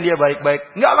 kemudian dia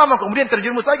baik-baik. Enggak lama kemudian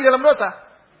terjerumus lagi dalam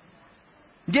dosa.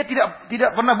 Dia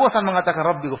tidak pernah bosan mengatakan,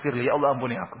 "Rabbi ghfirli," ya Allah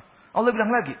ampuni aku. Allah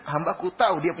bilang lagi, hambaku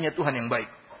tahu dia punya Tuhan yang baik.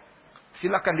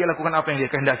 Silakan dia lakukan apa yang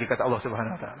dia kehendaki, kata Allah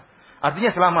Subhanahu Wa Taala.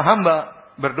 Artinya selama hamba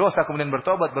berdosa kemudian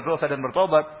bertobat, berdosa dan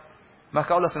bertobat,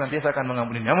 maka Allah senantiasa akan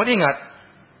mengampuni. Namun ingat,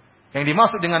 yang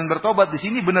dimaksud dengan bertobat di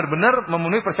sini benar-benar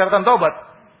memenuhi persyaratan tobat.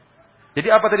 Jadi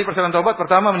apa tadi persyaratan tobat?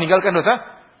 Pertama, meninggalkan dosa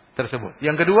tersebut.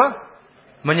 Yang kedua,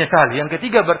 menyesali. Yang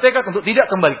ketiga, bertekad untuk tidak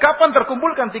kembali. Kapan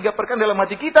terkumpulkan tiga perkara dalam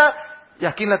hati kita,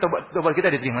 yakinlah tobat kita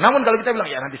diterima. Namun kalau kita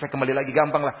bilang, ya nanti saya kembali lagi,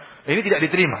 gampang lah. Ini tidak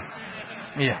diterima.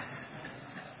 Iya.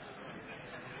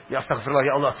 Ya astagfirullah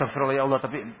ya Allah, astagfirullah ya Allah.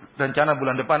 Tapi rencana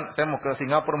bulan depan saya mau ke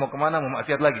Singapura, mau kemana, mau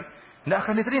maksiat lagi. Tidak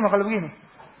akan diterima kalau begini.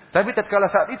 Tapi tatkala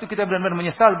saat itu kita benar-benar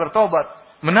menyesal, bertobat,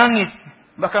 menangis,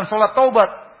 bahkan sholat taubat,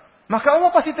 maka Allah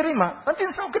pasti terima. Nanti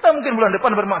kita mungkin bulan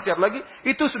depan bermaksiat lagi,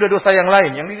 itu sudah dosa yang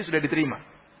lain, yang ini sudah diterima.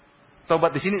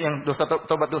 Taubat di sini, yang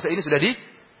taubat dosa ini sudah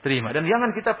diterima. Dan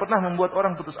jangan kita pernah membuat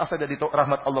orang putus asa dari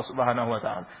rahmat Allah Subhanahu Wa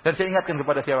Taala. Dan saya ingatkan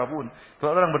kepada siapapun,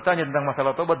 kalau orang bertanya tentang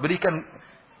masalah taubat, berikan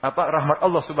rahmat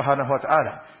Allah Subhanahu Wa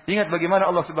Taala. Ingat bagaimana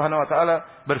Allah Subhanahu Wa Taala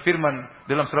berfirman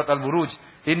dalam surat Al-Buruj,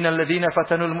 "Innal ladzina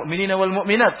fatanul mu'minina wal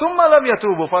mu'minat tsumma lam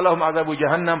yatubu falahum adzabu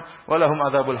jahannam wa lahum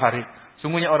adzabul hariq."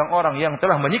 Sungguhnya orang-orang yang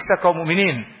telah menyiksa kaum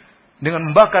mukminin dengan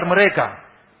membakar mereka.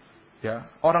 Ya,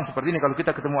 orang seperti ini kalau kita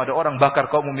ketemu ada orang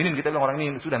bakar kaum mukminin, kita bilang orang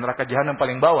ini sudah neraka jahanam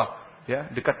paling bawah, ya,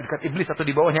 dekat iblis atau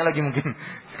di bawahnya lagi mungkin.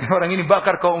 Orang ini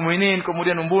bakar kaum mukminin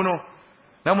kemudian membunuh.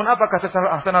 Namun apa kata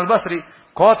Hasan Al-Basri?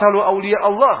 Qatalu awliya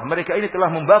Allah. Mereka ini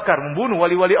telah membakar, membunuh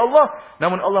wali-wali Allah,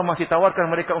 namun Allah masih tawarkan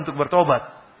mereka untuk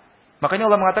bertobat. Makanya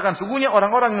Allah mengatakan, sungguhnya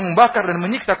orang-orang yang membakar dan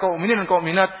menyiksa kaum mukminin dan kaum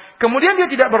mukminat, kemudian dia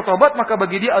tidak bertobat, maka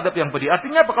bagi dia azab yang pedih.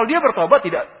 Artinya apa? Kalau dia bertobat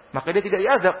tidak, maka dia tidak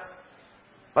diazab.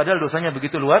 Padahal dosanya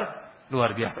begitu luar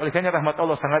biasa. Oleh karena rahmat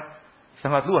Allah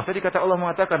sangat luas. Tadi kata Allah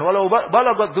mengatakan, walau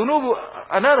balagat dzunubu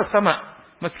anar sama.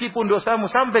 Meskipun dosamu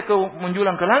sampai ke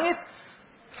menjulang ke langit,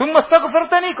 tsumma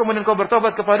astaghfartani, kemudian kau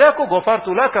bertobat kepadaku,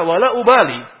 ghafartu laka wala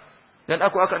ubali. Dan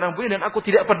aku akan ampuni dan aku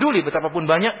tidak peduli betapapun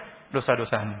banyak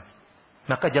dosa-dosamu.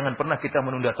 Maka jangan pernah kita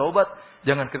menunda taubat,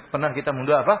 jangan pernah kita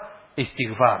menunda apa?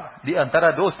 Istighfar. Di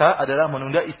antara dosa adalah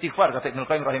menunda istighfar. Kata Ibnu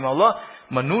Qayyim rahimahullah,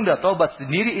 menunda taubat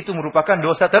sendiri itu merupakan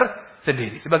dosa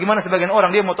tersendiri. Sebagaimana sebagian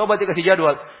orang dia mau taubat dia kasih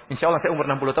jadwal. Insyaallah saya umur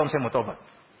 60 tahun saya mau taubat.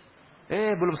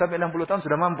 Belum sampai 60 tahun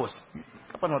sudah mampus.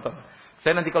 Kapan mau taubat?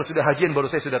 Saya nanti kalau sudah hajian baru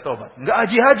saya sudah taubat. Enggak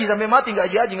haji sampai mati, enggak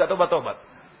haji enggak taubat.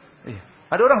 Iya.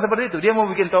 Ada orang seperti itu, dia mau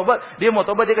bikin taubat, dia mau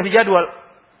taubat dia kasih jadwal.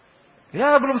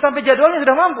 Ya, belum sampai jadwalnya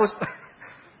sudah mampus.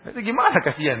 Itu gimana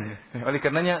kasihan. Oleh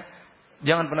karenanya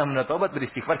jangan pernah menunda taubat,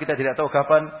 beristighfar. Kita tidak tahu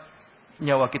kapan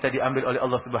nyawa kita diambil oleh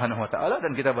Allah Subhanahu Wa Taala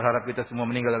dan kita berharap kita semua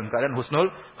meninggal dalam keadaan husnul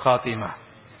khatimah.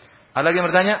 Ada lagi yang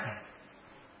bertanya?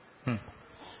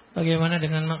 Bagaimana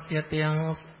dengan maksiat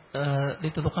yang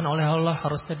ditentukan oleh Allah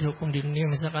harusnya dihukum di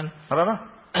dunia, misalkan Apa?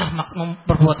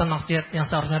 Perbuatan maksiat yang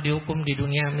seharusnya dihukum di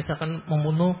dunia, misalkan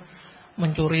membunuh,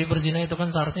 mencuri, berzina, itu kan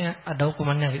seharusnya ada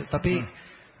hukumannya gitu. Tapi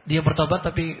dia bertobat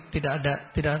tapi tidak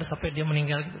ada sampai dia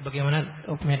meninggal. Bagaimana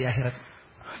hukumnya di akhirat?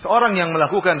 Seorang yang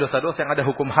melakukan dosa-dosa yang ada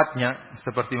hukum hadnya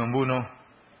seperti membunuh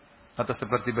atau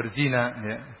seperti berzina,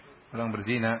 ya, orang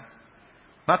berzina,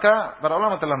 Maka para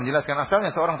ulama telah menjelaskan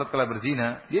asalnya seorang tatkala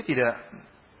berzina, dia tidak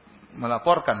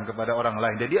melaporkan kepada orang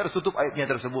lain dan dia harus tutup aibnya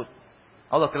tersebut.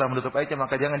 Allah telah menutup aibnya,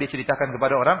 maka jangan dia ceritakan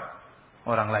kepada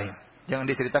orang lain. Jangan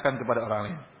dia ceritakan kepada orang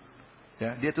lain.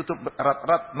 Ya, dia tutup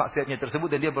erat-erat maksiatnya tersebut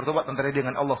dan dia bertobat antara dia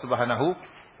dengan Allah Subhanahu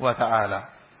wa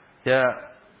taala. Ya,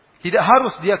 tidak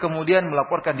harus dia kemudian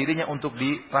melaporkan dirinya untuk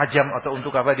dirajam atau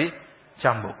untuk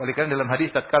dicambuk. Oleh karena dalam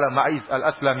hadis tatkala Ma'iz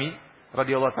al-Aslami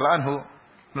radhiyallahu taala anhu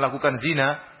melakukan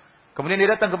zina, kemudian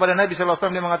dia datang kepada Nabi sallallahu alaihi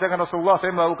wasallam, dia mengatakan, "Rasulullah,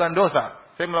 saya melakukan dosa,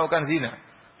 saya melakukan zina."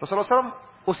 Rasulullah SAW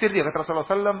usir dia, kata Rasulullah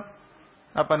SAW,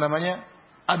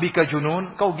 "Abika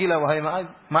junun, kau gila wahai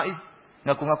Ma'iz,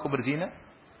 ngaku-ngaku berzina?"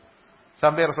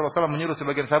 Sampai Rasulullah SAW menyuruh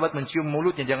sebagian sahabat mencium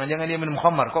mulutnya, jangan-jangan dia minum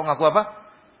khamar, kau ngaku apa?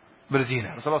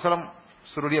 Berzina. Rasulullah SAW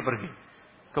suruh dia pergi.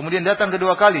 Kemudian datang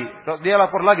kedua kali, dia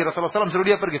lapor lagi, Rasulullah SAW suruh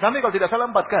dia pergi. Sampai kalau tidak salah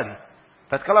 4 kali.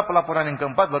 Tatkala pelaporan yang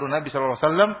keempat, baru Nabi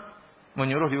SAW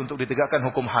menyuruh dia untuk ditegakkan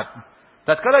hukum had.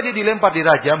 Tatkala dia dilempar di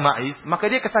rajam Ma'iz, maka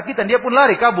dia kesakitan, dia pun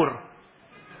lari kabur.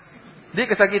 Dia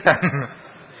kesakitan.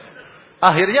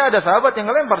 Akhirnya ada sahabat yang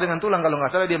ngelempar dengan tulang, kalau nggak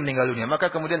salah dia meninggal dunia.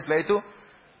 Maka kemudian setelah itu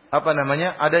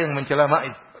ada yang mencela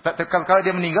Ma'iz. Tatkala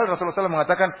dia meninggal, Rasulullah SAW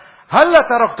mengatakan, "Halla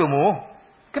taraktumu?"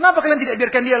 Kenapa kalian tidak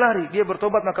biarkan dia lari? Dia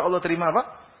bertobat, maka Allah terima apa?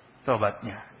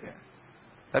 Tobatnya. Ya.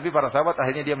 Tapi para sahabat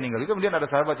akhirnya dia meninggal. Kemudian ada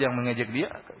sahabat yang mengejek dia,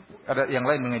 ada yang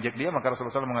lain mengejek dia, maka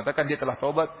Rasulullah SAW mengatakan dia telah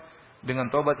tobat dengan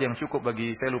tobat yang cukup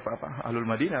bagi, saya lupa apa, Ahlul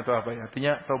Madinah atau apa ya.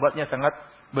 Artinya tobatnya sangat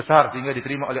besar sehingga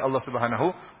diterima oleh Allah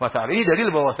Subhanahu wa taala. Ini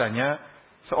dalil bahwasanya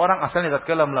seorang asalnya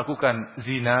tatkala melakukan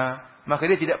zina, maka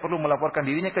dia tidak perlu melaporkan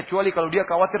dirinya kecuali kalau dia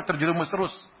khawatir terjerumus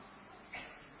terus.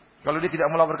 Kalau dia tidak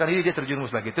melaporkan diri, dia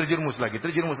terjerumus lagi.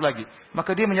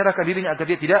 Maka dia menyerahkan dirinya agar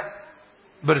dia tidak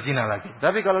berzina lagi.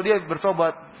 Tapi kalau dia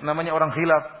bertobat, namanya orang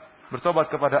khilaf,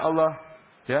 bertobat kepada Allah,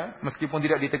 ya, meskipun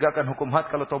tidak ditegakkan hukum had,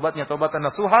 kalau tobatnya tobatan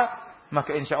nasuha,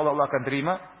 maka insya Allah akan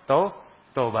terima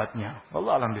tobatnya.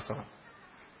 Wallahu a'lam bishawab.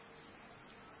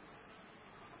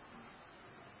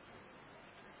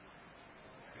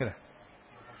 Kira.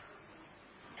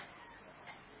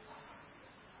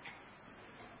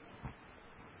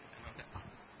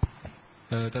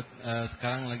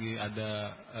 Sekarang lagi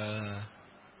ada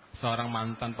seorang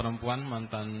mantan perempuan,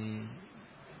 mantan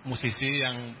musisi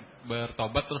yang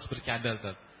bertobat terus bercadar.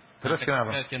 Terus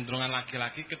kenapa? Kecenderungan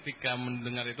laki-laki ketika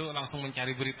mendengar itu langsung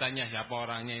mencari beritanya, siapa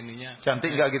orangnya, ininya.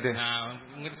 Cantik nggak gitu? Nah,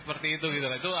 mungkin seperti itu gitu.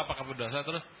 Itu apakah berdosa?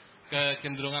 Terus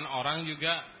kecenderungan orang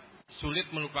juga sulit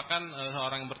melupakan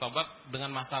seorang yang bertobat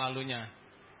dengan masa lalunya.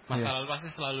 Masa lalu pasti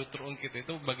selalu terungkit.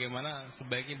 Itu bagaimana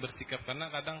sebaiknya bersikap,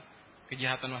 karena kadang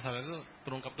kejahatan masa lalu itu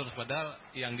terungkap terus, padahal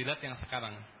yang dilihat yang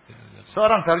sekarang.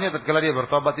 Seorang seharusnya tatkala dia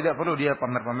bertobat tidak perlu dia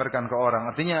pamer-pamerkan ke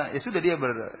orang. Artinya ya sudah dia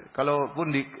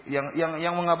kalaupun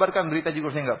yang mengabarkan berita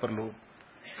juga nggak perlu.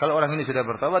 Kalau orang ini sudah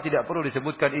bertobat tidak perlu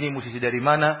disebutkan ini musisi dari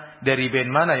mana, dari band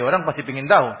mana, ya orang pasti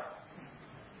ingin tahu.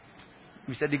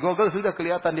 Bisa di Google sudah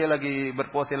kelihatan dia lagi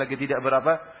berpose, lagi tidak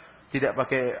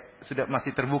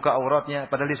masih terbuka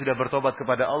auratnya, padahal dia sudah bertobat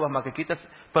kepada Allah. Maka kita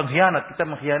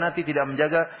mengkhianati, tidak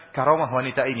menjaga karamah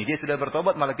wanita ini. Dia sudah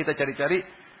bertobat, malah kita cari-cari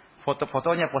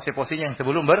foto-fotonya, pose-posenya yang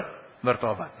sebelum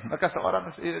bertobat. Maka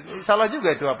seorang salah juga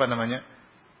itu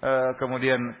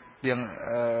kemudian yang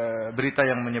berita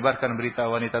yang menyebarkan berita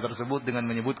wanita tersebut dengan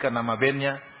menyebutkan nama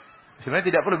bandnya. Sebenarnya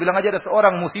tidak perlu, bilang aja ada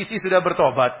seorang musisi sudah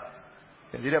bertobat.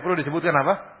 Ya, tidak perlu disebutkan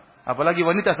apa. Apalagi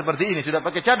wanita seperti ini sudah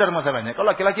pakai cadar masalahnya.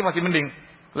 Kalau laki-laki masih mending.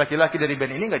 Laki-laki dari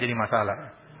band ini nggak jadi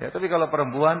masalah. Ya, tapi kalau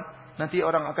perempuan nanti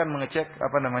orang akan mengecek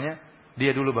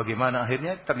dia dulu bagaimana.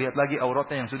 Akhirnya terlihat lagi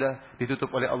auratnya yang sudah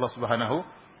ditutup oleh Allah Subhanahu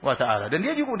wa taala. Dan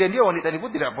dia wanita ini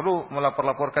pun tidak perlu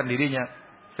melapor-laporkan dirinya.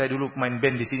 Saya dulu main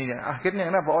band di sini. Akhirnya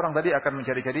kenapa orang tadi akan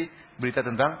mencari-cari berita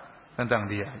tentang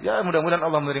dia. Ya, mudah-mudahan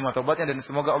Allah menerima tobatnya dan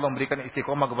semoga Allah memberikan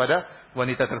istiqomah kepada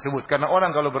wanita tersebut. Karena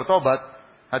orang kalau bertobat,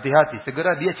 hati-hati,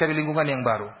 segera dia cari lingkungan yang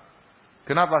baru.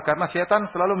 Kenapa? Karena setan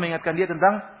selalu mengingatkan dia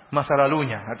tentang masa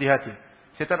lalunya. Hati-hati.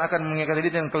 Setan akan mengingatkan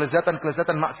dia dengan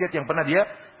kelezatan maksiat yang pernah dia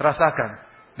rasakan.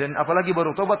 Dan apalagi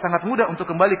baru tobat sangat mudah untuk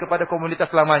kembali kepada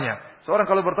komunitas lamanya. Seorang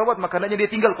kalau bertobat, maka dia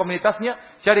tinggal komunitasnya,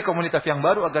 cari komunitas yang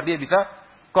baru agar dia bisa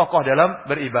kokoh dalam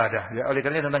beribadah. Ya, oleh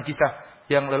karena tentang kisah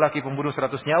yang lelaki pembunuh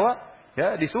 100 nyawa,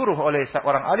 ya, disuruh oleh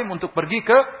seorang alim untuk pergi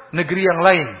ke negeri yang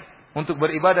lain. Untuk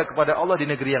beribadah kepada Allah di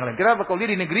negeri yang lain. Kenapa? Kalau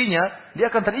dia di negerinya, dia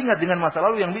akan teringat dengan masa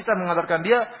lalu yang bisa mengantarkan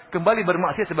dia kembali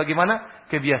bermaksiat sebagaimana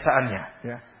kebiasaannya.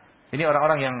 Ya. Ini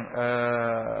orang-orang yang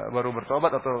baru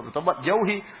bertobat atau bertobat,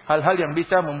 jauhi hal-hal yang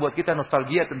bisa membuat kita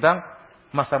nostalgia tentang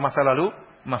masa-masa lalu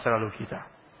kita.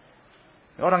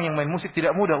 Orang yang main musik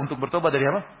tidak mudah untuk bertobat dari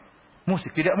apa?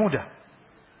 Musik tidak mudah.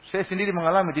 Saya sendiri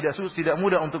mengalami tidak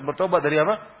mudah untuk bertobat dari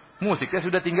apa? Musik saya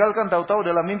sudah tinggalkan, tahu-tahu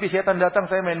dalam mimpi setan datang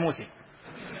saya main musik.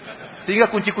 Sehingga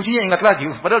kunci-kuncinya ingat lagi.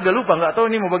 Padahal udah lupa, enggak tahu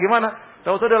ini mau bagaimana.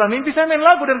 Tahu-tahu dalam mimpi saya main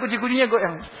lagu dan kunci-kuncinya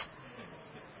goyang.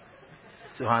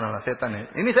 Subhanallah, setan ya.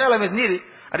 Ini saya alami sendiri.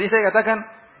 Artinya saya katakan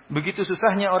begitu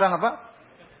susahnya orang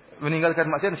meninggalkan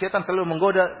maksiat, setan selalu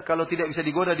menggoda. Kalau tidak bisa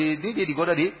digoda dia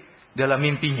digoda di dalam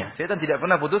mimpinya. Setan tidak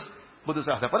pernah putus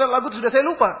asa. Padahal lagu itu sudah saya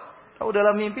lupa. Tahu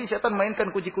dalam mimpi setan mainkan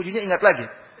kunci-kuncinya ingat lagi.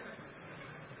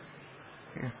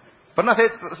 Pernah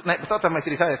saya naik pesawat sama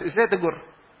istri saya tegur.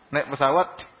 Naik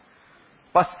pesawat,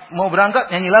 pas mau berangkat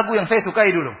nyanyi lagu yang saya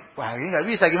sukai dulu. Wah, ini nggak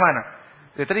bisa gimana?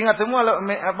 Ya, teringat semua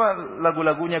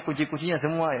lagu-lagunya, kunci-kuncinya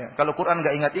semua ya. Kalau Quran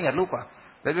nggak ingat-ingat lupa.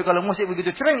 Tapi kalau musik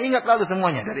begitu cereng ingat lalu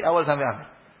semuanya dari awal sampai akhir.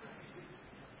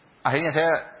 Akhirnya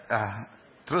saya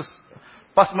terus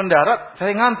pas mendarat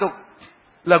saya ngantuk.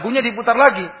 Lagunya diputar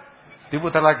lagi.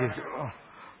 Oh,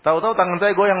 tahu-tahu tangan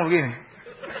saya goyang begini.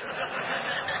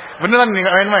 Beneran nih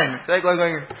nggak main-main. Saya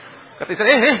goyang. Kata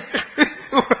saya,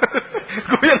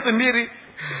 goyang sendiri.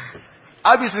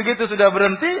 Habis begitu sudah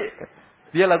berhenti,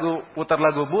 dia putar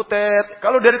lagu butet.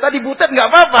 Kalau dari tadi butet nggak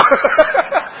apa-apa.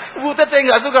 Butet saya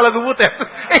nggak suka lagu butet.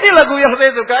 Ini lagu yang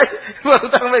saya suka. Baru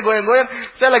sampai goyang-goyang.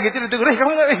 Saya lagi tidur,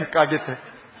 kamu nggak? Kaget saya.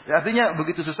 Ya, artinya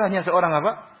begitu susahnya seorang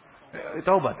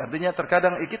taubat. Artinya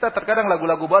kita terkadang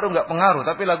lagu-lagu baru nggak pengaruh,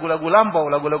 tapi lagu-lagu lampau,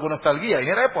 lagu-lagu nostalgia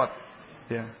ini repot.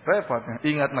 Ya, repot.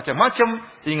 Ingat macam-macam,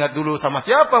 ingat dulu sama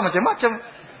siapa macam-macam.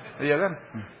 Iya kan?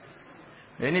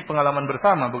 Ya, ini pengalaman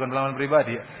bersama, bukan pengalaman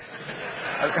pribadi.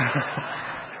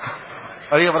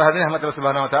 Oleh perhatian rahmat Allah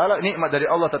Subhanahu wa taala, nikmat dari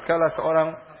Allah tatkala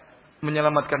seorang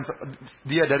menyelamatkan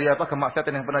dia dari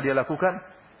kemaksiatan yang pernah dia lakukan,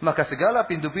 maka segala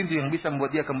pintu-pintu yang bisa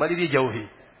membuat dia kembali dia jauhi.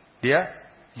 Dia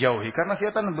jauhi karena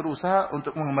setan berusaha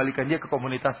untuk mengembalikan dia ke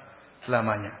komunitas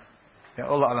lamanya. Ya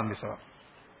Allah alam bisawab.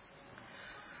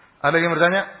 Ada yang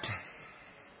bertanya?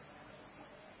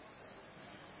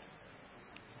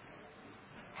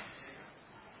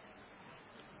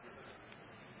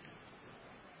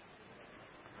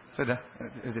 Sudah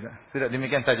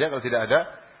demikian saja. Kalau tidak ada,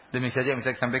 demikian saja yang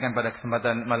bisa saya sampaikan pada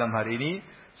kesempatan malam hari ini.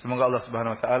 Semoga Allah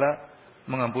Subhanahu wa taala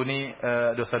mengampuni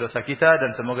dosa-dosa kita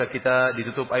dan semoga kita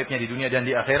ditutup aibnya di dunia dan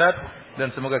di akhirat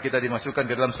dan semoga kita dimasukkan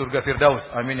ke dalam surga Firdaus.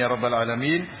 Amin ya rabbal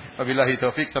alamin. Wabillahi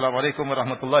taufik. Assalamualaikum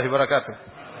warahmatullahi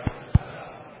wabarakatuh.